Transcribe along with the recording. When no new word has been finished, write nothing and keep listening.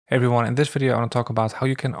Hey everyone, in this video I want to talk about how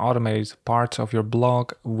you can automate parts of your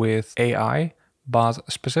blog with AI,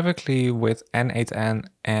 but specifically with n8n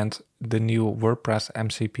and the new WordPress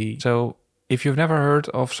MCP. So if you've never heard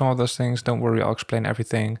of some of those things, don't worry, I'll explain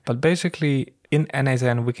everything. But basically in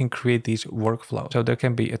n8n we can create these workflows. So there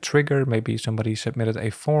can be a trigger, maybe somebody submitted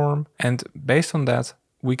a form, and based on that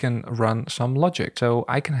we can run some logic. So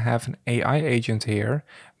I can have an AI agent here.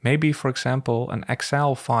 Maybe, for example, an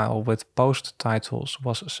Excel file with post titles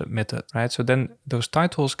was submitted, right? So then those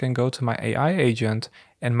titles can go to my AI agent,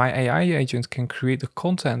 and my AI agent can create the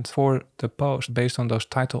content for the post based on those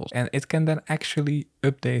titles. And it can then actually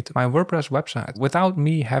update my WordPress website without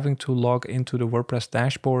me having to log into the WordPress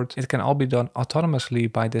dashboard. It can all be done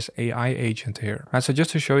autonomously by this AI agent here, right? So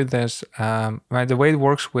just to show you this, right, the way it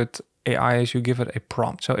works with AI is you give it a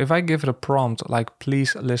prompt. So if I give it a prompt like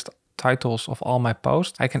please list titles of all my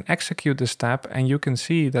posts, I can execute this step and you can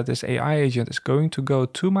see that this AI agent is going to go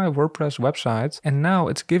to my WordPress website, and now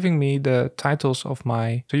it's giving me the titles of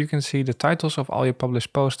my, so you can see the titles of all your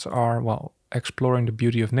published posts are, well, exploring the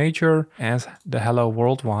beauty of nature and the hello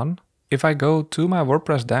world one. If I go to my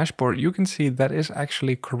WordPress dashboard, you can see that is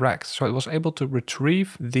actually correct. So it was able to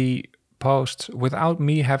retrieve the posts without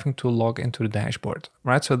me having to log into the dashboard,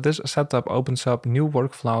 right? So this setup opens up new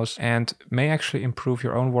workflows and may actually improve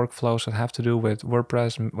your own workflows that have to do with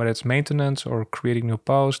WordPress, whether it's maintenance or creating new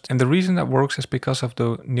posts. And the reason that works is because of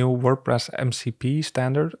the new WordPress MCP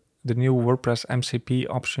standard, the new WordPress MCP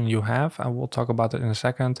option you have, and we'll talk about it in a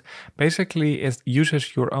second. Basically, it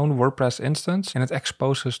uses your own WordPress instance and it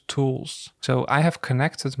exposes tools. So I have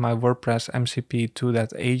connected my WordPress MCP to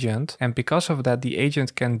that agent, and because of that, the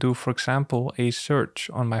agent can do, for example, a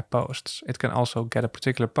search on my posts. It can also get a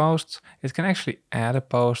particular post. It can actually add a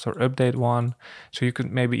post or update one. So you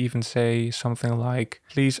could maybe even say something like,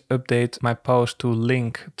 please update my post to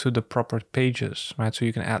link to the proper pages, right? So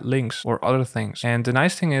you can add links or other things. And the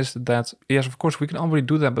nice thing is that, yes, of course, we can already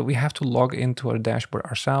do that, but we have to log into our dashboard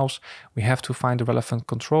ourselves. We have to find the relevant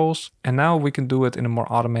controls. And now we can do it in a more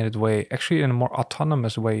automated way, actually in a more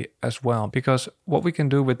autonomous way as well. Because what we can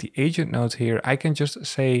do with the agent node here, I can just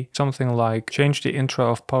say something like change the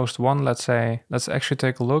intro of post 1, let's say. Let's actually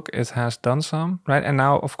take a look. It has done some, right? And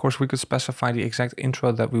now, of course, we could specify the exact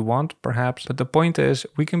intro that we want, perhaps. But the point is,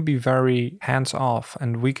 we can be very hands-off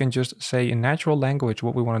and we can just say in natural language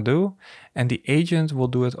what we want to do, and the agent will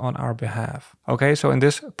do it on our behalf. Okay, so in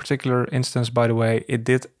this particular instance, by the way, it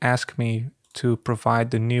did ask me to provide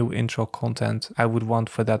the new intro content I would want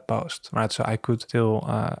for that post, right? So I could still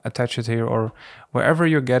attach it here or wherever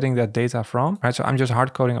you're getting that data from, right? So I'm just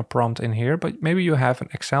hard coding a prompt in here, but maybe you have an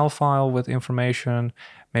Excel file with information.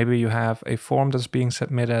 Maybe you have a form that's being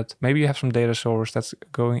submitted. Maybe you have some data source that's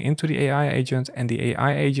going into the AI agent, and the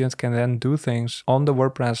AI agent can then do things on the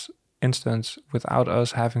WordPress instance without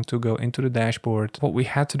us having to go into the dashboard. What we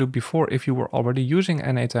had to do before, if you were already using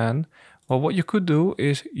n8n, well, what you could do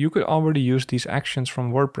is you could already use these actions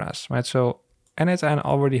from WordPress, right? So n8n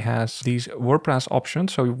already has these WordPress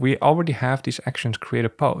options. So we already have these actions, create a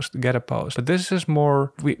post, get a post. But this is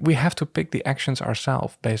more, we have to pick the actions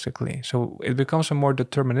ourselves, basically. So it becomes a more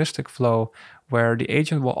deterministic flow where the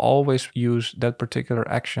agent will always use that particular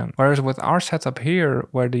action. Whereas with our setup here,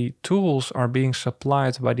 where the tools are being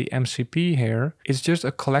supplied by the MCP here, it's just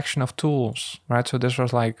a collection of tools, right? So this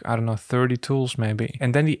was like, I don't know, 30 tools maybe.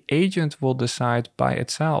 And then the agent will decide by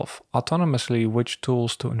itself autonomously which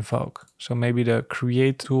tools to invoke. So maybe the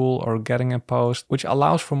create tool or getting a post, which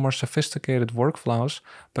allows for more sophisticated workflows,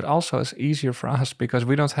 but also is easier for us because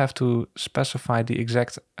we don't have to specify the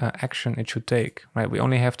exact action it should take, right? We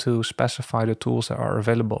only have to specify the tools that are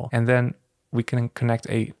available. And then we can connect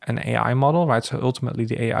an AI model, right? So ultimately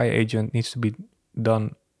the AI agent needs to be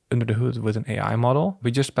done under the hood with an AI model.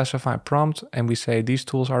 We just specify a prompt and we say these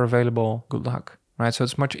tools are available, good luck. Right, so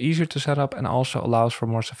it's much easier to set up and also allows for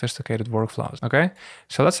more sophisticated workflows. Okay,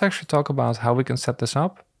 so let's actually talk about how we can set this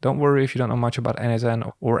up. Don't worry if you don't know much about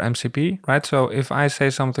n8n or MCP, right? So if I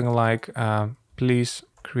say something like, please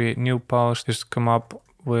create new post, just come up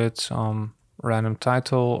with some random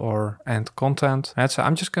title or end content, right? So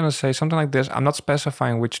I'm just going to say something like this. I'm not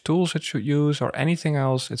specifying which tools it should use or anything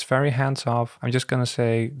else. It's very hands-off. I'm just going to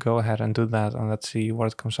say, go ahead and do that. And let's see what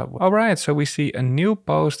it comes up with. All right. So we see a new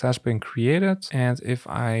post has been created. And if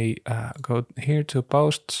I go here to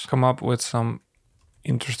posts, come up with some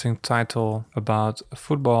interesting title about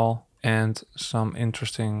football and some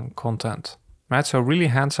interesting content. Right, so really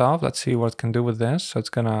hands off. Let's see what it can do with this. So it's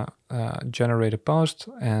gonna generate a post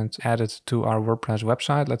and add it to our WordPress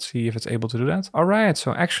website. Let's see if it's able to do that. All right,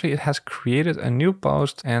 so actually it has created a new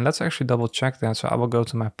post, and let's actually double check that. So I will go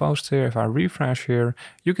to my post here. If I refresh here,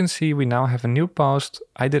 you can see we now have a new post.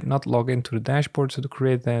 I did not log into the dashboard to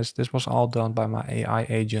create this. This was all done by my AI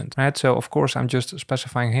agent, right? So of course I'm just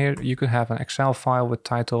specifying here. You could have an Excel file with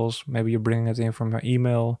titles. Maybe you're bringing it in from your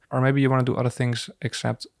email, or maybe you want to do other things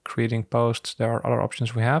except creating posts. There are other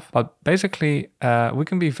options we have, but basically we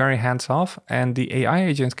can be very hands-off, and the AI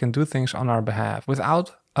agent can do things on our behalf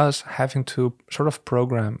without us having to sort of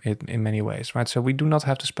program it in many ways, right? So we do not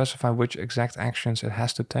have to specify which exact actions it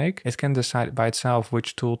has to take. It can decide by itself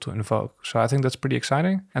which tool to invoke. So I think that's pretty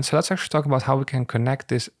exciting. And so let's actually talk about how we can connect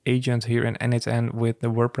this agent here in n8n with the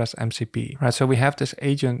WordPress MCP, right? So we have this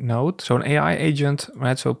agent node. So an AI agent,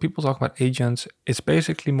 right? So people talk about agents. It's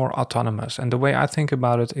basically more autonomous. And the way I think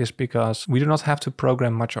about it is because we do not have to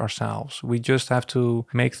program much ourselves. We just have to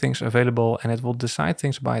make things available and it will decide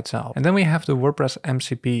things by itself. And then we have the WordPress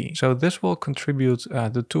MCP. So this will contribute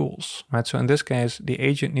the tools, right? So in this case, the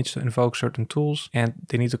agent needs to invoke certain tools and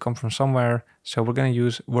they need to come from somewhere. So we're going to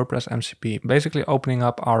use WordPress MCP, basically opening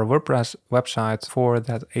up our WordPress website for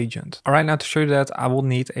that agent. All right, now to show you that, I will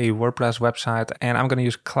need a WordPress website, and I'm going to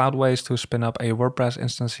use Cloudways to spin up a WordPress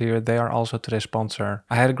instance here. They are also today's sponsor.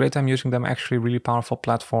 I had a great time using them, actually really powerful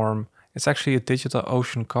platform. It's actually a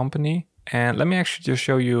DigitalOcean company. And let me actually just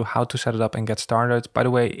show you how to set it up and get started. By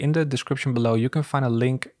the way, in the description below, you can find a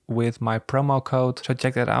link with my promo code. So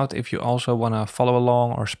check that out if you also want to follow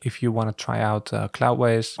along or if you want to try out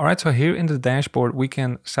Cloudways. All right, so here in the dashboard, we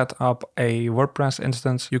can set up a WordPress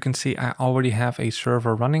instance. You can see I already have a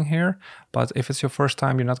server running here, but if it's your first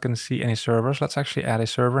time, you're not going to see any servers. Let's actually add a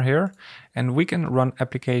server here and we can run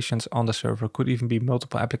applications on the server. Could even be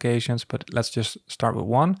multiple applications, but let's just start with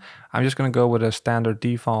one. I'm just going to go with a standard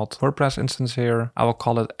default WordPress instance here. I will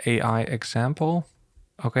call it AI example.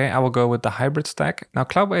 Okay, I will go with the hybrid stack. Now,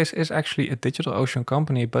 Cloudways is actually a DigitalOcean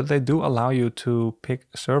company, but they do allow you to pick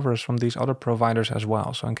servers from these other providers as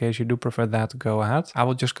well. So in case you do prefer that, go ahead. I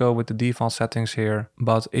will just go with the default settings here.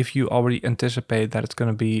 But if you already anticipate that it's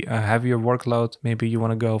going to be a heavier workload, maybe you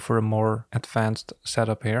want to go for a more advanced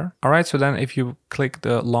setup here. All right, so then if you click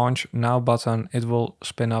the Launch Now button, it will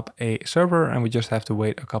spin up a server and we just have to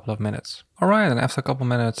wait a couple of minutes. All right, and after a couple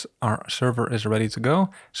minutes, our server is ready to go.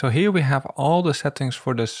 So here we have all the settings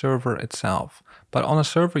for the server itself. But on a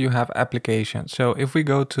server, you have applications. So if we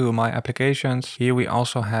go to My Applications, here we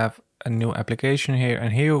also have a new application here.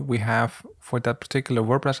 And here we have, for that particular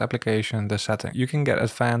WordPress application, the setting. You can get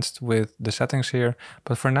advanced with the settings here.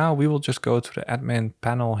 But for now, we will just go to the admin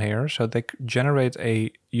panel here. So they generate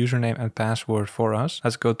a username and password for us.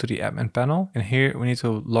 Let's go to the admin panel. And here we need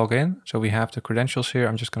to log in. So we have the credentials here.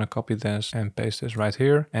 I'm just going to copy this and paste this right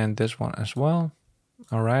here. And this one as well.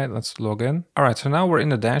 All right, let's log in. All right, so now we're in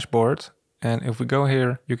the dashboard. And if we go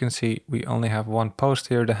here, you can see we only have one post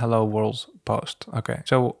here, the Hello World post. Okay,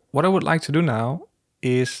 so what I would like to do now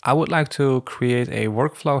is I would like to create a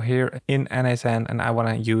workflow here in n8n, and I want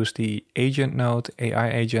to use the agent node, AI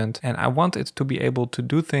agent, and I want it to be able to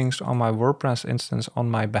do things on my WordPress instance on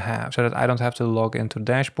my behalf so that I don't have to log into the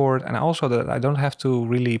dashboard and also that I don't have to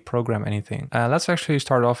really program anything. Let's actually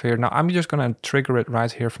start off here. Now I'm just going to trigger it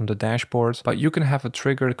right here from the dashboard, but you can have a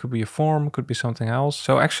trigger. It could be a form, could be something else.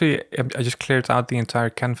 So actually I just cleared out the entire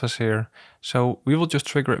canvas here. So we will just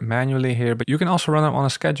trigger it manually here, but you can also run it on a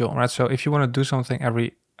schedule, right? So if you want to do something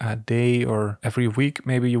every day or every week,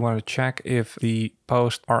 maybe you want to check if the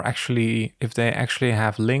posts are actually, if they actually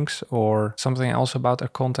have links or something else about their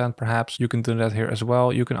content, perhaps you can do that here as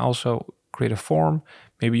well. You can also create a form.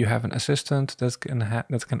 Maybe you have an assistant that can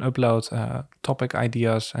upload topic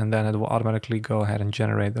ideas, and then it will automatically go ahead and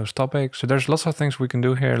generate those topics. So there's lots of things we can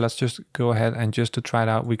do here. Let's just go ahead and just to try it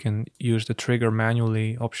out, we can use the trigger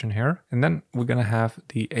manually option here. And then we're going to have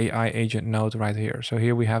the AI agent node right here. So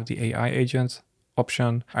here we have the AI agent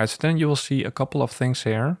option. All right, so then you will see a couple of things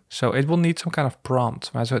here. So it will need some kind of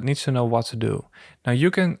prompt, right? So it needs to know what to do. Now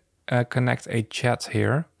you can connect a chat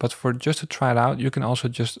here, but for just to try it out, you can also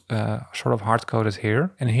just sort of hard code it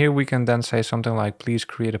here. And here we can then say something like, please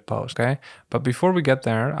create a post, okay? But before we get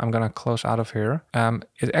there, I'm gonna close out of here.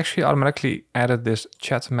 It actually automatically added this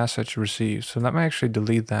chat message received. So let me actually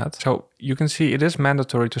delete that. So you can see it is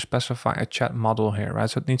mandatory to specify a chat model here, right?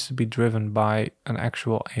 So it needs to be driven by an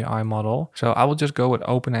actual AI model. So I will just go with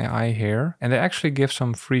OpenAI here, and they actually give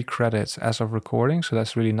some free credits as of recording. So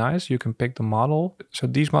that's really nice. You can pick the model. So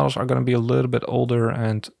these models are going to be a little bit older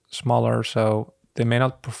and smaller, so they may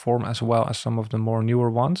not perform as well as some of the more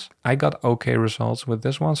newer ones. I got okay results with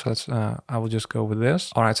this one, so let's I will just go with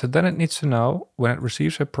this. All right, so then it needs to know when it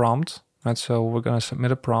receives a prompt, right? So we're going to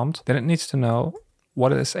submit a prompt. Then it needs to know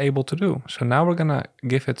what it is able to do. So now we're gonna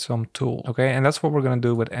give it some tool, okay? And that's what we're gonna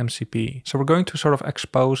do with MCP. So we're going to sort of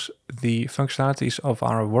expose the functionalities of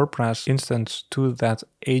our WordPress instance to that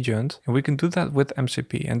agent. And we can do that with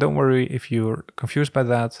MCP. And don't worry if you're confused by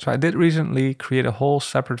that. So I did recently create a whole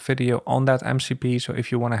separate video on that MCP. So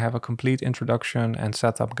if you wanna have a complete introduction and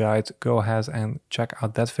setup guide, go ahead and check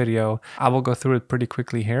out that video. I will go through it pretty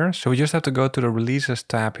quickly here. So we just have to go to the releases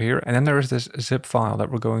tab here. And then there is this zip file that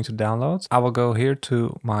we're going to download. I will go here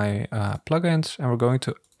to my plugins and we're going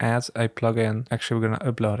to add a plugin. Actually, we're going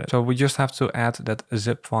to upload it. So we just have to add that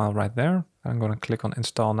zip file right there. I'm going to click on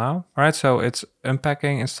install now. All right, so it's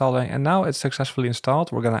unpacking, installing, and now it's successfully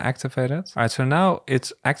installed. We're going to activate it. All right, so now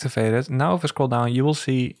it's activated. Now if I scroll down, you will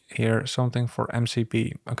see here something for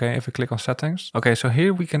MCP. Okay, if we click on settings. Okay, so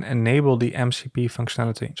here we can enable the MCP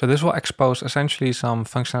functionality. So this will expose essentially some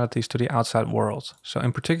functionalities to the outside world. So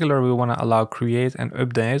in particular, we want to allow create and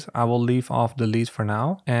update. I will leave off delete for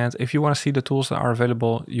now. And if you want to see the tools that are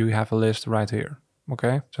available, you have a list right here.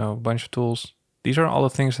 Okay, so a bunch of tools. These are all the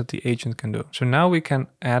things that the agent can do. So now we can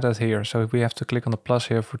add it here. So if we have to click on the plus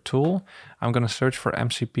here for tool, I'm going to search for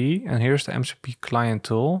MCP and here's the MCP client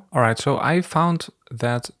tool. All right, so I found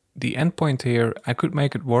that the endpoint here, I could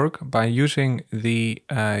make it work by using the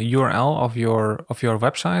URL of your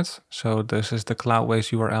website. So this is the Cloudways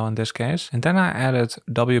URL in this case. And then I added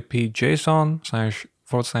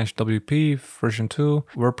wp/JSON//WP version 2,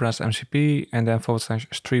 WordPress MCP, and then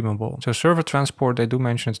 /streamable. So server transport, they do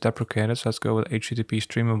mention it's deprecated. So let's go with HTTP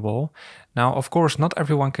streamable. Now, of course, not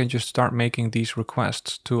everyone can just start making these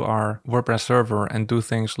requests to our WordPress server and do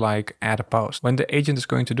things like add a post. When the agent is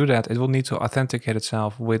going to do that, it will need to authenticate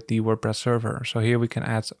itself with the WordPress server. So here we can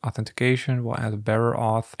add authentication, we'll add a bearer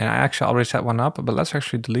auth. And I actually already set one up, but let's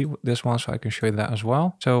actually delete this one so I can show you that as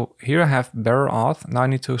well. So here I have bearer auth. Now I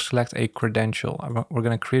need to select a credential. We're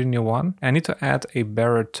going to create a new one. I need to add a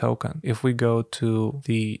bearer token. If we go to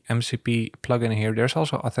the MCP plugin here, there's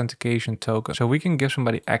also authentication token. So we can give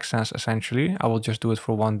somebody access essentially. I will just do it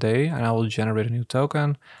for 1 day and I will generate a new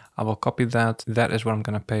token. I will copy that. That is what I'm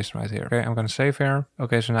going to paste right here. Okay, I'm going to save here.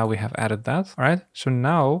 Okay, so now we have added that. All right, so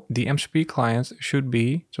now the MCP client should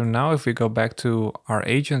be, so now if we go back to our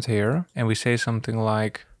agent here and we say something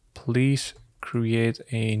like, please create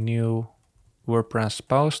a new WordPress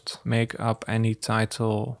post, make up any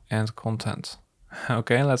title and content.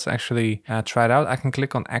 Okay, let's actually try it out. I can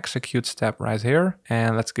click on execute step right here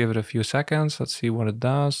and let's give it a few seconds. Let's see what it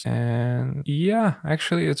does. And yeah,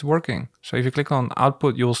 actually it's working. So if you click on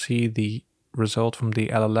output, you'll see the result from the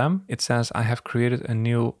LLM. It says I have created a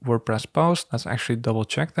new WordPress post. Let's actually double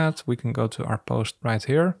check that. We can go to our post right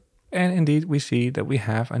here. And indeed we see that we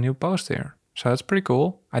have a new post here. So that's pretty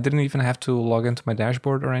cool. I didn't even have to log into my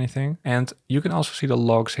dashboard or anything. And you can also see the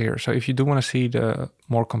logs here. So if you do want to see the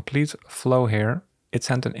more complete flow here, it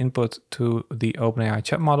sent an input to the OpenAI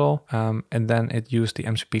chat model, and then it used the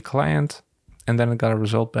MCP client, and then it got a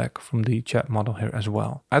result back from the chat model here as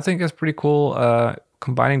well. I think it's pretty cool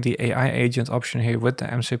combining the AI agent option here with the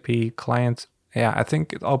MCP client. Yeah, I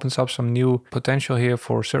think it opens up some new potential here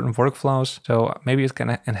for certain workflows. So maybe it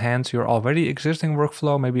can enhance your already existing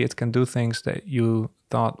workflow. Maybe it can do things that you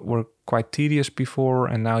thought were quite tedious before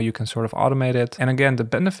and now you can sort of automate it. And again, the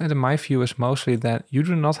benefit in my view is mostly that you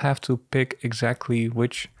do not have to pick exactly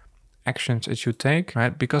which actions it should take,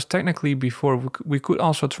 right? Because technically before we could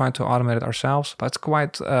also try to automate it ourselves, but it's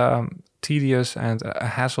quite tedious and a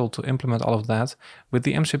hassle to implement all of that. With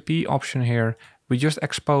the MCP option here, we just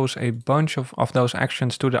expose a bunch of those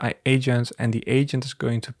actions to the agent and the agent is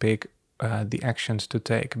going to pick the actions to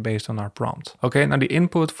take based on our prompt. Okay, now the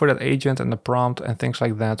input for that agent and the prompt and things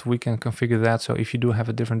like that, we can configure that. So if you do have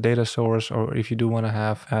a different data source or if you do want to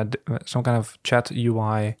have some kind of chat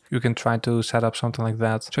UI, you can try to set up something like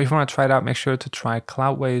that. So if you want to try it out, make sure to try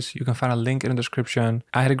Cloudways. You can find a link in the description.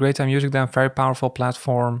 I had a great time using them, very powerful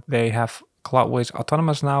platform. They have Cloudways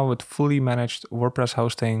Autonomous now with fully managed WordPress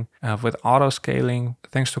hosting with auto scaling.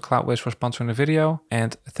 Thanks to Cloudways for sponsoring the video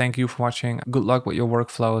and thank you for watching. Good luck with your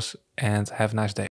workflows and have a nice day.